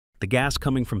The gas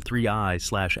coming from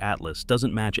 3I/Atlas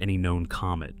doesn't match any known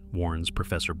comet, warns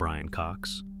Professor Brian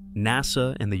Cox.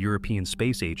 NASA and the European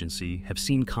Space Agency have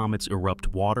seen comets erupt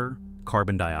water,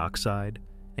 carbon dioxide,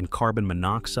 and carbon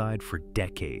monoxide for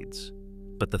decades.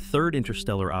 But the third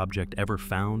interstellar object ever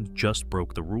found just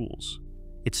broke the rules.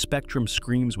 Its spectrum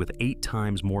screams with 8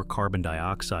 times more carbon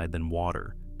dioxide than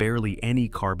water, barely any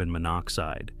carbon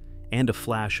monoxide, and a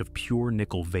flash of pure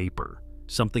nickel vapor,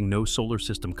 something no solar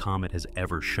system comet has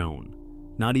ever shown.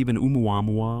 Not even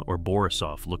Oumuamua or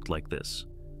Borisov looked like this.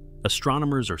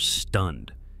 Astronomers are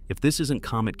stunned. If this isn't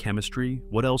comet chemistry,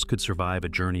 what else could survive a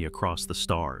journey across the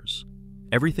stars?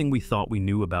 Everything we thought we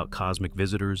knew about cosmic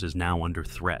visitors is now under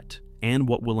threat, and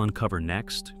what we'll uncover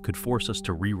next could force us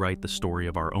to rewrite the story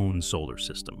of our own solar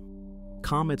system.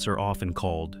 Comets are often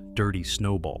called dirty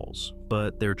snowballs,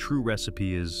 but their true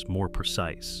recipe is more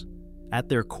precise. At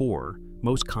their core,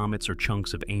 most comets are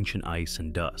chunks of ancient ice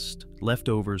and dust,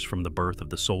 leftovers from the birth of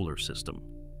the solar system.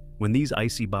 When these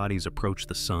icy bodies approach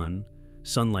the sun,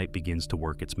 sunlight begins to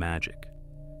work its magic.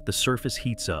 The surface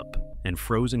heats up, and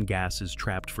frozen gases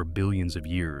trapped for billions of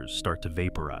years start to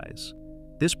vaporize.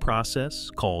 This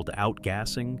process, called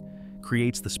outgassing,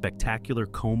 creates the spectacular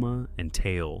coma and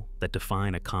tail that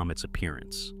define a comet's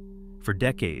appearance. For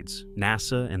decades,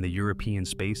 NASA and the European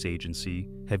Space Agency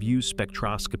have used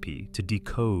spectroscopy to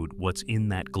decode what's in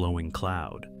that glowing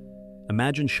cloud.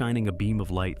 Imagine shining a beam of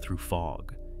light through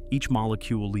fog. Each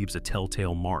molecule leaves a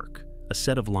telltale mark, a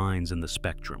set of lines in the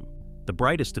spectrum. The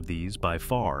brightest of these, by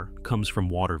far, comes from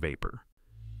water vapor.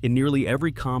 In nearly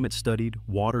every comet studied,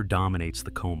 water dominates the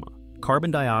coma.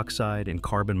 Carbon dioxide and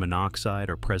carbon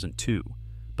monoxide are present too,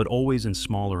 but always in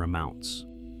smaller amounts.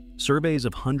 Surveys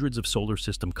of hundreds of solar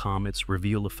system comets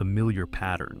reveal a familiar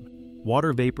pattern.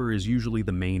 Water vapor is usually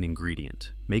the main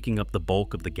ingredient, making up the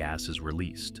bulk of the gases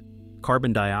released.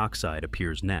 Carbon dioxide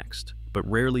appears next, but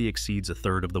rarely exceeds a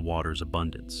third of the water's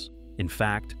abundance. In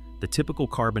fact, the typical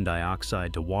carbon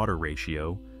dioxide to water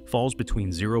ratio falls between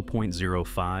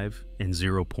 0.05 and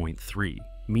 0.3,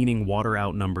 meaning water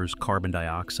outnumbers carbon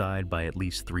dioxide by at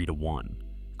least 3 to 1.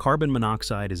 Carbon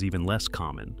monoxide is even less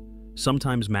common,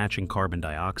 sometimes matching carbon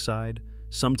dioxide,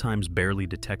 sometimes barely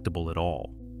detectable at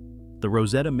all. The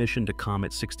Rosetta mission to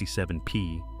Comet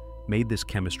 67P made this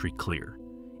chemistry clear.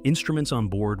 Instruments on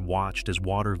board watched as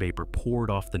water vapor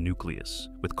poured off the nucleus,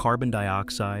 with carbon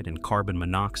dioxide and carbon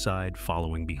monoxide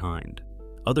following behind.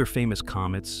 Other famous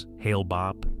comets,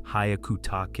 Hale-Bopp,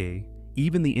 Hyakutake,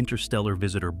 even the interstellar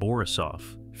visitor Borisov,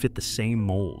 fit the same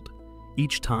mold.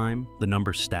 Each time, the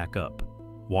numbers stack up.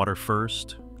 Water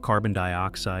first, carbon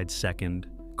dioxide second,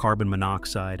 carbon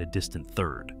monoxide a distant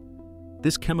third.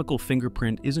 This chemical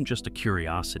fingerprint isn't just a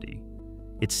curiosity.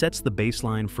 It sets the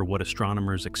baseline for what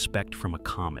astronomers expect from a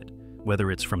comet,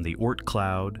 whether it's from the Oort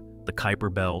cloud, the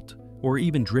Kuiper belt, or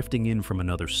even drifting in from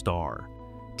another star.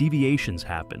 Deviations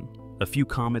happen. A few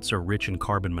comets are rich in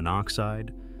carbon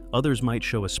monoxide, others might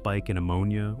show a spike in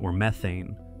ammonia or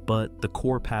methane, but the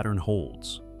core pattern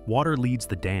holds. Water leads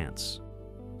the dance.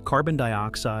 Carbon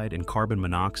dioxide and carbon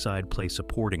monoxide play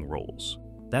supporting roles.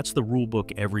 That's the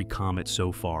rulebook every comet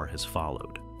so far has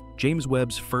followed. James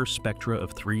Webb's first spectra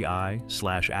of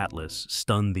 3I/Atlas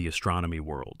stunned the astronomy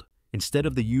world. Instead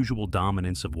of the usual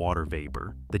dominance of water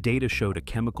vapor, the data showed a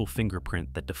chemical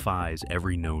fingerprint that defies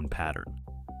every known pattern.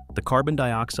 The carbon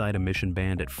dioxide emission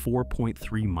band at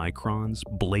 4.3 microns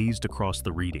blazed across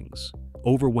the readings,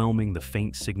 overwhelming the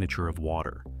faint signature of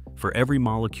water. For every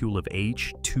molecule of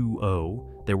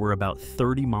H2O, there were about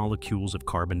 30 molecules of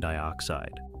carbon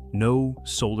dioxide. No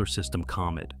solar system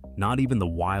comet, not even the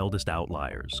wildest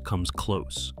outliers, comes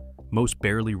close. Most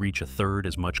barely reach a third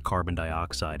as much carbon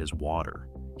dioxide as water.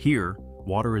 Here,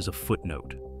 water is a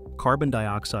footnote. Carbon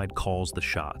dioxide calls the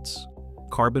shots.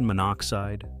 Carbon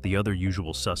monoxide, the other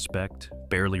usual suspect,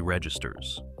 barely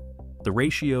registers. The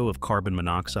ratio of carbon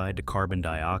monoxide to carbon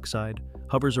dioxide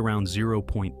hovers around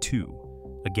 0.2.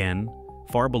 Again,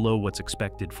 far below what's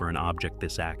expected for an object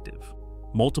this active.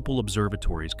 Multiple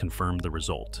observatories confirmed the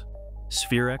result.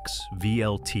 SPHEREx,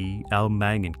 VLT,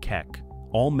 Almag, and Keck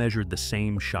all measured the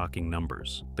same shocking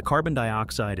numbers. The carbon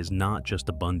dioxide is not just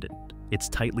abundant, it's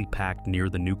tightly packed near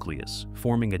the nucleus,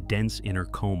 forming a dense inner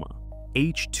coma.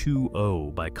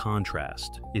 H2O, by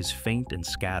contrast, is faint and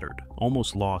scattered,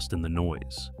 almost lost in the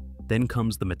noise. Then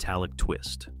comes the metallic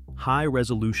twist.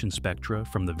 High-resolution spectra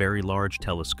from the Very Large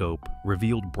Telescope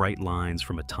revealed bright lines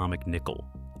from atomic nickel,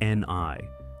 Ni,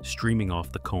 streaming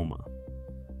off the coma.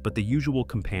 But the usual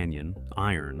companion,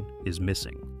 iron, is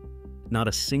missing. Not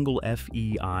a single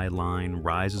FeI line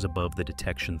rises above the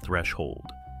detection threshold.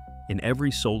 In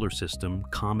every solar system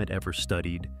comet ever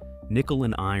studied, nickel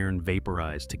and iron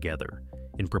vaporize together,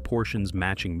 in proportions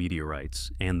matching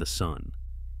meteorites and the Sun.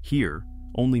 Here,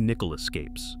 only nickel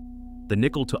escapes. The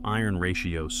nickel to iron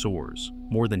ratio soars,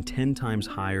 more than 10 times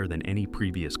higher than any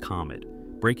previous comet,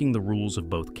 breaking the rules of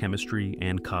both chemistry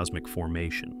and cosmic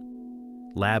formation.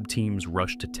 Lab teams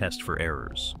rush to test for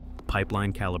errors.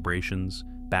 Pipeline calibrations,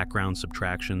 background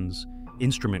subtractions,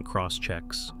 instrument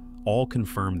cross-checks, all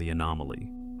confirm the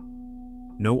anomaly.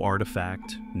 No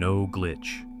artifact, no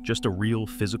glitch, just a real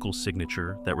physical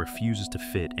signature that refuses to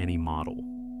fit any model.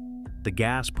 The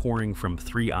gas pouring from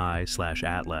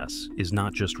 3I/Atlas is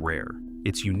not just rare,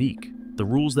 it's unique. The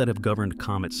rules that have governed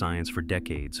comet science for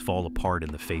decades fall apart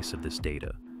in the face of this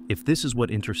data. If this is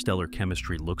what interstellar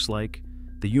chemistry looks like,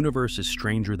 the universe is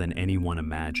stranger than anyone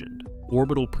imagined.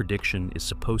 Orbital prediction is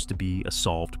supposed to be a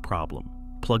solved problem.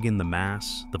 Plug in the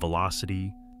mass, the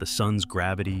velocity, the sun's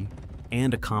gravity,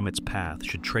 and a comet's path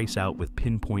should trace out with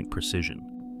pinpoint precision.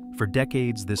 For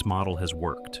decades, this model has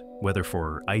worked, whether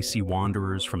for icy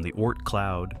wanderers from the Oort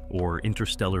cloud or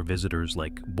interstellar visitors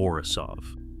like Borisov.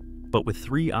 But with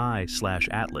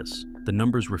 3I/Atlas, the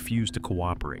numbers refuse to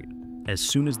cooperate. As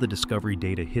soon as the discovery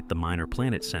data hit the Minor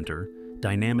Planet Center,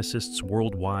 dynamicists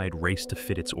worldwide raced to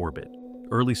fit its orbit.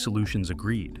 Early solutions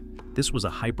agreed. This was a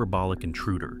hyperbolic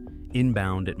intruder,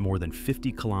 inbound at more than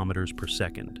 50 kilometers per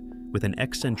second, with an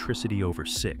eccentricity over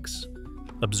 6.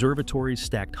 Observatories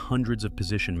stacked hundreds of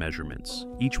position measurements,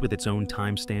 each with its own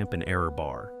timestamp and error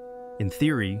bar. In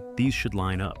theory, these should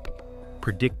line up.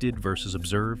 Predicted versus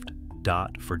observed,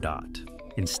 dot for dot.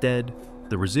 Instead,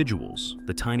 the residuals,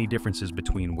 the tiny differences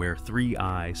between where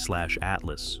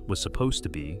 3I/Atlas was supposed to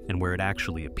be and where it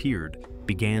actually appeared,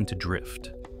 began to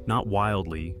drift. Not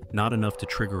wildly, not enough to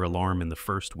trigger alarm in the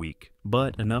first week,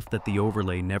 but enough that the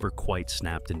overlay never quite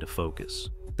snapped into focus.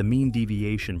 The mean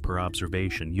deviation per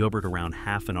observation hovered around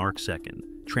half an arcsecond,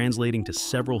 translating to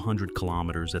several hundred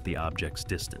kilometers at the object's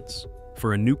distance.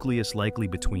 For a nucleus likely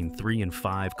between 3 and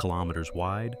 5 kilometers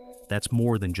wide, that's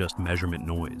more than just measurement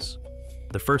noise.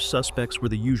 The first suspects were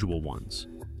the usual ones: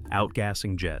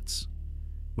 outgassing jets.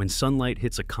 When sunlight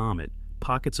hits a comet,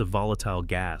 pockets of volatile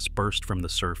gas burst from the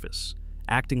surface,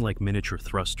 acting like miniature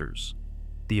thrusters.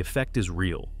 The effect is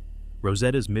real.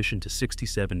 Rosetta's mission to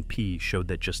 67P showed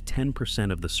that just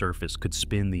 10% of the surface could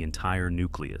spin the entire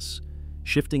nucleus,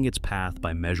 shifting its path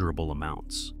by measurable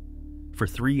amounts. For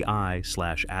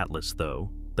 3I/Atlas, though,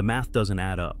 the math doesn't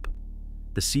add up.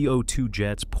 The CO2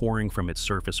 jets pouring from its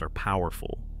surface are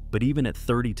powerful, but even at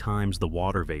 30 times the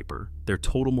water vapor, their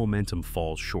total momentum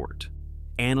falls short.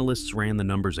 Analysts ran the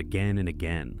numbers again and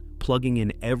again, plugging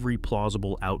in every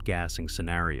plausible outgassing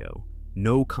scenario.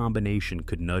 No combination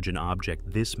could nudge an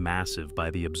object this massive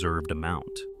by the observed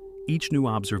amount. Each new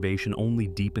observation only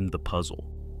deepened the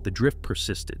puzzle. The drift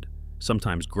persisted,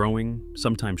 sometimes growing,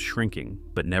 sometimes shrinking,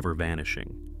 but never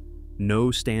vanishing.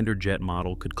 No standard jet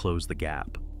model could close the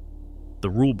gap. The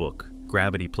rulebook,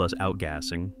 gravity plus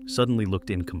outgassing, suddenly looked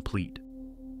incomplete.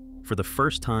 For the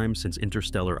first time since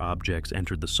interstellar objects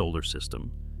entered the solar system,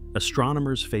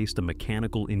 astronomers faced a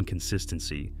mechanical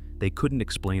inconsistency they couldn't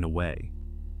explain away.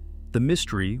 The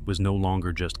mystery was no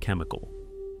longer just chemical.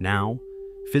 Now,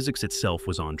 physics itself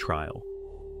was on trial.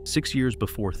 6 years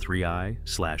before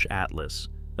 3I/Atlas,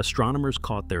 astronomers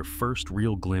caught their first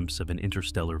real glimpse of an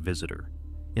interstellar visitor.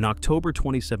 In October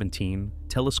 2017,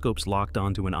 telescopes locked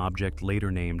onto an object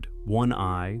later named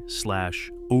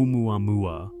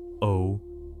 1I/Oumuamua.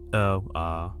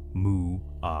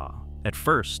 At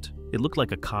first, it looked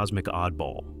like a cosmic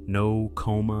oddball. No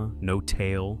coma, no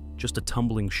tail, just a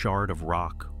tumbling shard of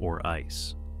rock or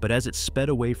ice. But as it sped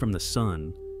away from the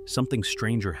sun, something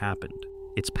stranger happened.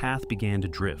 Its path began to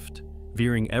drift,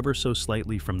 veering ever so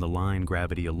slightly from the line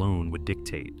gravity alone would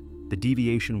dictate. The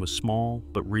deviation was small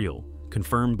but real,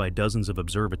 confirmed by dozens of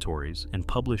observatories and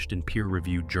published in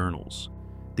peer-reviewed journals.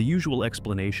 The usual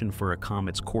explanation for a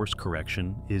comet's course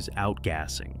correction is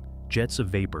outgassing, jets of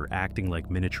vapor acting like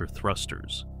miniature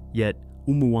thrusters. Yet,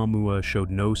 Oumuamua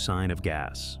showed no sign of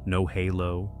gas, no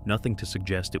halo, nothing to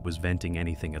suggest it was venting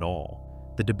anything at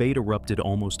all. The debate erupted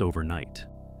almost overnight.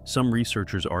 Some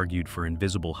researchers argued for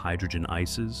invisible hydrogen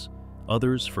ices,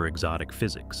 others for exotic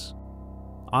physics.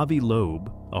 Avi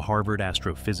Loeb, a Harvard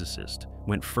astrophysicist,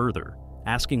 went further,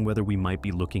 asking whether we might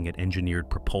be looking at engineered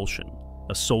propulsion,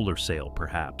 a solar sail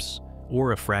perhaps,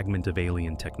 or a fragment of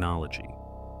alien technology.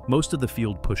 Most of the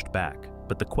field pushed back,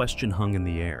 but the question hung in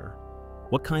the air.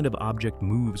 What kind of object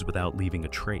moves without leaving a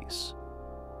trace?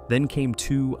 Then came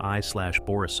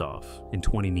 2I/Borisov in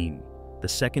 2019, the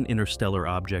second interstellar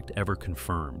object ever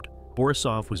confirmed.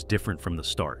 Borisov was different from the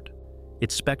start.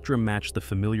 Its spectrum matched the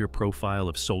familiar profile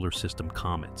of solar system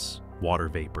comets: water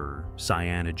vapor,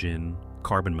 cyanogen,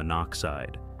 carbon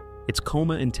monoxide. Its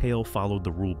coma and tail followed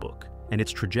the rulebook, and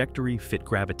its trajectory fit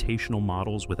gravitational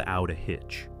models without a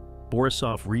hitch.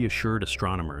 Borisov reassured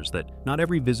astronomers that not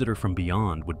every visitor from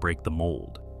beyond would break the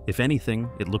mold. If anything,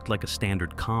 it looked like a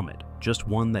standard comet, just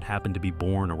one that happened to be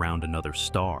born around another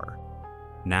star.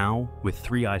 Now, with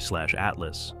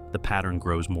 3I/Atlas, the pattern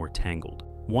grows more tangled.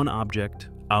 One object,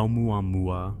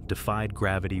 Oumuamua, defied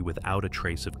gravity without a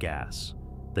trace of gas.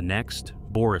 The next,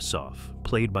 Borisov,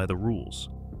 played by the rules.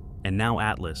 And now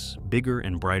Atlas, bigger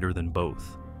and brighter than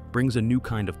both, brings a new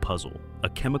kind of puzzle, a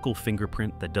chemical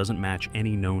fingerprint that doesn't match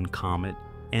any known comet,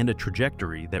 and a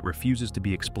trajectory that refuses to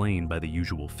be explained by the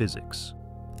usual physics.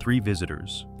 3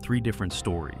 visitors, 3 different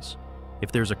stories.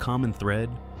 If there's a common thread,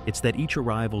 it's that each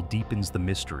arrival deepens the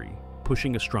mystery,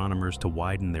 pushing astronomers to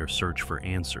widen their search for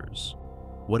answers.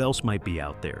 What else might be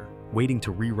out there, waiting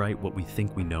to rewrite what we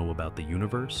think we know about the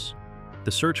universe?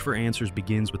 The search for answers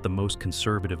begins with the most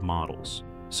conservative models.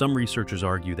 Some researchers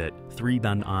argue that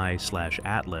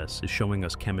 3I/Atlas is showing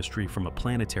us chemistry from a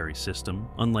planetary system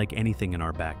unlike anything in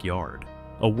our backyard,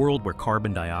 a world where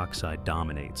carbon dioxide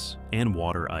dominates and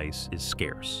water ice is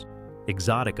scarce.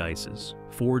 Exotic ices,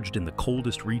 forged in the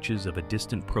coldest reaches of a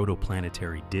distant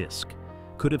protoplanetary disk,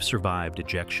 could have survived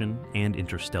ejection and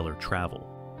interstellar travel.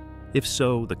 If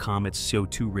so, the comet's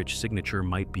CO2-rich signature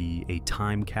might be a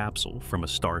time capsule from a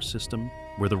star system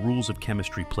where the rules of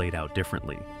chemistry played out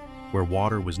differently, where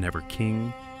water was never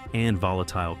king and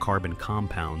volatile carbon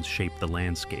compounds shaped the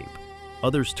landscape.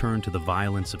 Others turn to the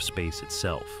violence of space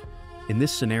itself. In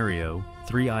this scenario,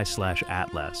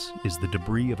 3I/Atlas is the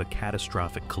debris of a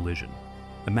catastrophic collision.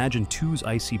 Imagine 2's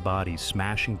icy bodies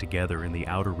smashing together in the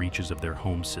outer reaches of their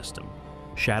home system,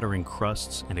 shattering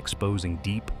crusts and exposing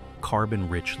deep,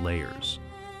 carbon-rich layers.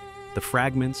 The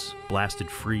fragments,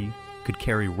 blasted free, could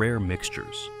carry rare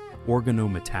mixtures,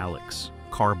 organometallics,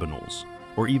 carbonyls,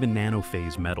 or even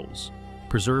nanophase metals,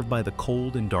 preserved by the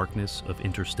cold and darkness of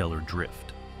interstellar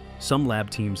drift. Some lab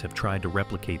teams have tried to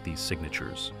replicate these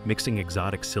signatures, mixing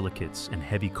exotic silicates and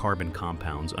heavy carbon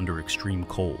compounds under extreme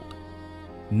cold.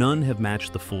 None have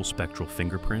matched the full spectral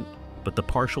fingerprint, but the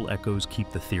partial echoes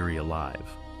keep the theory alive.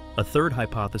 A third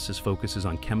hypothesis focuses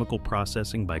on chemical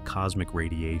processing by cosmic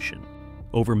radiation.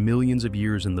 Over millions of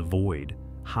years in the void,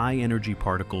 high-energy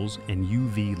particles and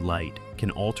UV light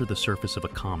can alter the surface of a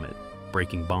comet,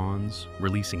 breaking bonds,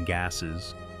 releasing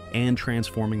gases, and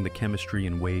transforming the chemistry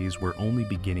in ways we're only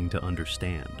beginning to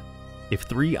understand. If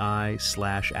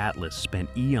 3I/Atlas spent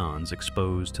eons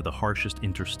exposed to the harshest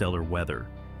interstellar weather,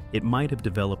 it might have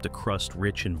developed a crust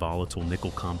rich in volatile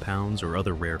nickel compounds or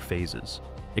other rare phases,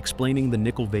 explaining the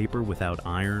nickel vapor without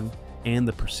iron and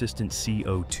the persistent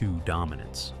CO2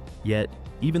 dominance. Yet,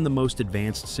 even the most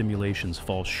advanced simulations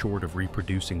fall short of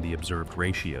reproducing the observed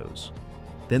ratios.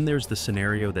 Then there's the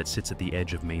scenario that sits at the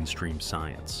edge of mainstream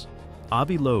science.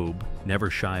 Avi Loeb, never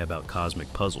shy about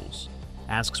cosmic puzzles,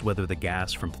 asks whether the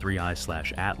gas from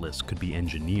 3I/Atlas could be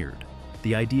engineered.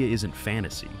 The idea isn't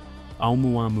fantasy.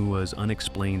 Oumuamua's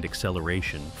unexplained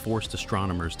acceleration forced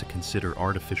astronomers to consider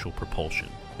artificial propulsion,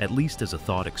 at least as a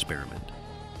thought experiment.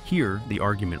 Here, the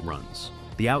argument runs.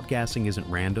 The outgassing isn't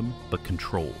random, but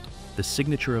controlled. The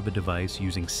signature of a device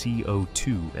using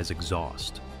CO2 as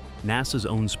exhaust. NASA's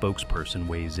own spokesperson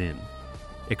weighs in.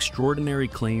 Extraordinary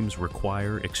claims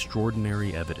require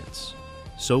extraordinary evidence.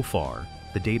 So far,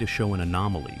 the data show an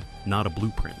anomaly, not a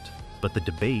blueprint. But the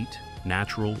debate,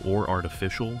 natural or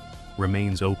artificial,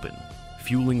 remains open,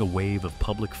 fueling a wave of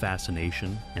public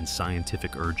fascination and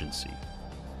scientific urgency.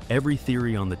 Every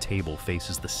theory on the table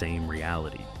faces the same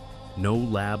reality. No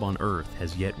lab on Earth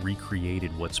has yet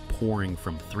recreated what's pouring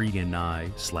from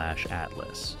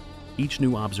 3I/Atlas. Each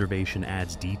new observation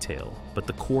adds detail, but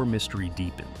the core mystery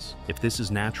deepens. If this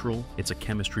is natural, it's a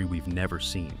chemistry we've never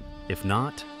seen. If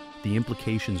not, the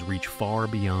implications reach far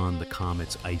beyond the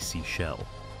comet's icy shell.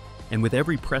 And with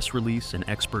every press release and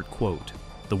expert quote,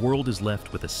 the world is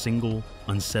left with a single,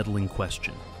 unsettling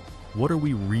question. What are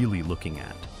we really looking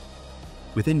at?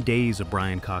 Within days of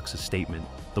Brian Cox's statement,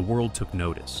 the world took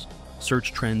notice.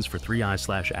 Search trends for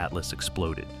 3I/Atlas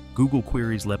exploded. Google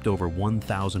queries leapt over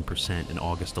 1,000% in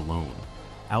August alone,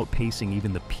 outpacing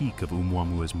even the peak of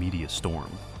Oumuamua's media storm.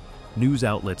 News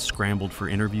outlets scrambled for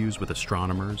interviews with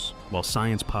astronomers, while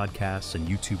science podcasts and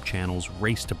YouTube channels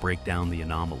raced to break down the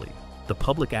anomaly. The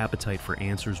public appetite for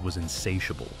answers was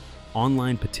insatiable.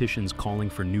 Online petitions calling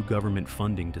for new government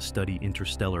funding to study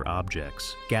interstellar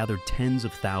objects gathered tens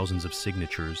of thousands of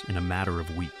signatures in a matter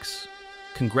of weeks.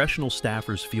 Congressional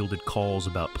staffers fielded calls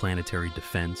about planetary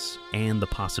defense and the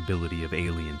possibility of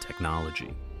alien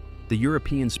technology. The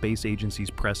European Space Agency's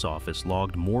press office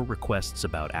logged more requests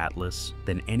about Atlas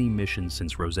than any mission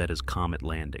since Rosetta's comet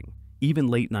landing. Even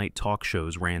late-night talk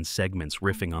shows ran segments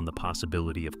riffing on the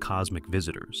possibility of cosmic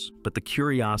visitors, but the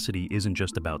curiosity isn't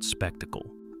just about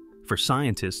spectacle. For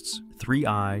scientists,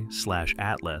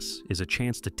 3i/Atlas is a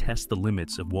chance to test the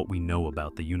limits of what we know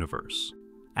about the universe.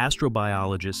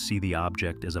 Astrobiologists see the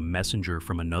object as a messenger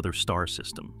from another star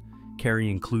system,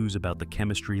 carrying clues about the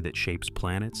chemistry that shapes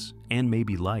planets, and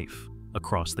maybe life,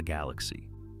 across the galaxy.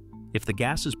 If the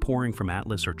gases pouring from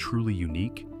Atlas are truly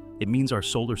unique, it means our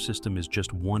solar system is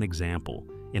just one example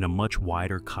in a much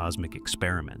wider cosmic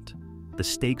experiment. The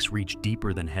stakes reach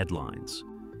deeper than headlines.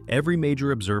 Every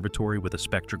major observatory with a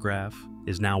spectrograph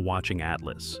is now watching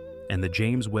Atlas, and the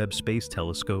James Webb Space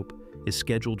Telescope is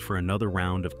scheduled for another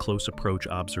round of close-approach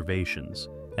observations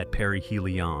at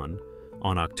perihelion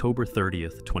on October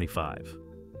 30th, 25.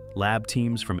 Lab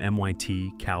teams from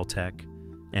MIT, Caltech,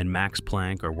 and Max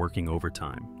Planck are working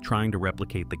overtime, trying to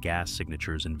replicate the gas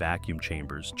signatures in vacuum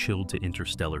chambers chilled to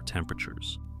interstellar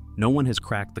temperatures. No one has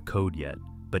cracked the code yet,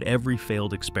 but every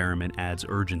failed experiment adds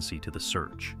urgency to the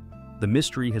search. The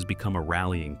mystery has become a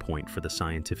rallying point for the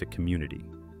scientific community.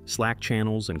 Slack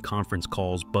channels and conference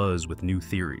calls buzz with new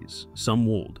theories, some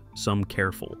bold, some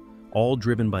careful, all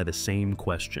driven by the same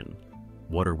question: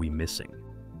 what are we missing?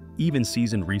 Even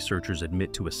seasoned researchers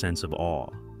admit to a sense of awe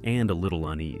and a little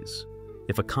unease.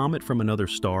 If a comet from another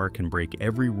star can break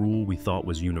every rule we thought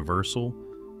was universal,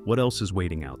 what else is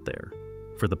waiting out there?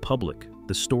 For the public,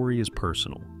 the story is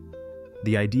personal.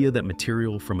 The idea that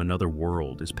material from another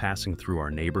world is passing through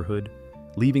our neighborhood,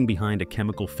 leaving behind a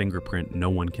chemical fingerprint no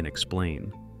one can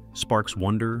explain, sparks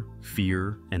wonder,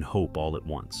 fear, and hope all at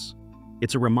once.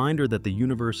 It's a reminder that the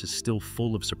universe is still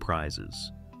full of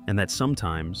surprises, and that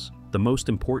sometimes the most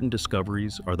important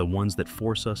discoveries are the ones that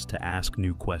force us to ask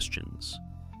new questions.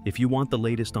 If you want the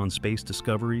latest on space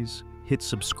discoveries, hit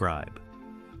subscribe.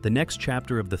 The next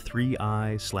chapter of the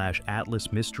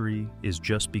 3i/Atlas mystery is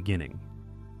just beginning.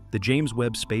 The James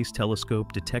Webb Space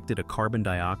Telescope detected a carbon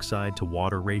dioxide to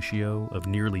water ratio of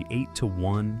nearly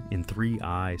 8:1 in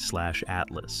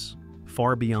 3i/Atlas,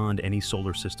 far beyond any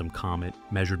solar system comet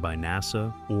measured by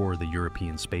NASA or the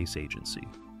European Space Agency.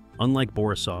 Unlike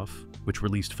Borisov, which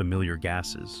released familiar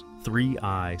gases,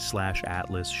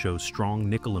 3i/Atlas shows strong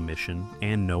nickel emission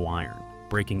and no iron,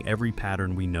 breaking every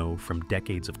pattern we know from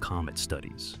decades of comet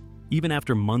studies. Even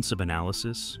after months of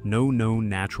analysis, no known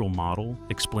natural model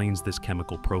explains this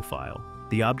chemical profile.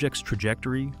 The object's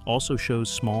trajectory also shows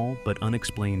small but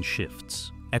unexplained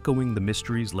shifts, echoing the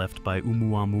mysteries left by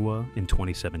Oumuamua in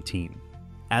 2017.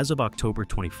 As of October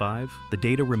 25, the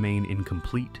data remain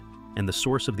incomplete, and the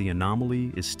source of the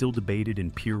anomaly is still debated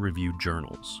in peer-reviewed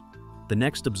journals. The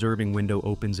next observing window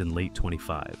opens in late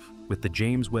 25, with the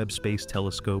James Webb Space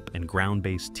Telescope and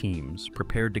ground-based teams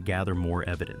prepared to gather more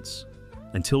evidence.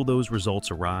 Until those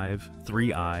results arrive,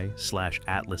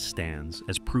 3i/Atlas stands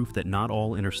as proof that not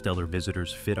all interstellar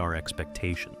visitors fit our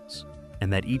expectations,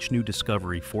 and that each new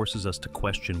discovery forces us to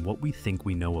question what we think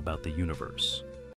we know about the universe.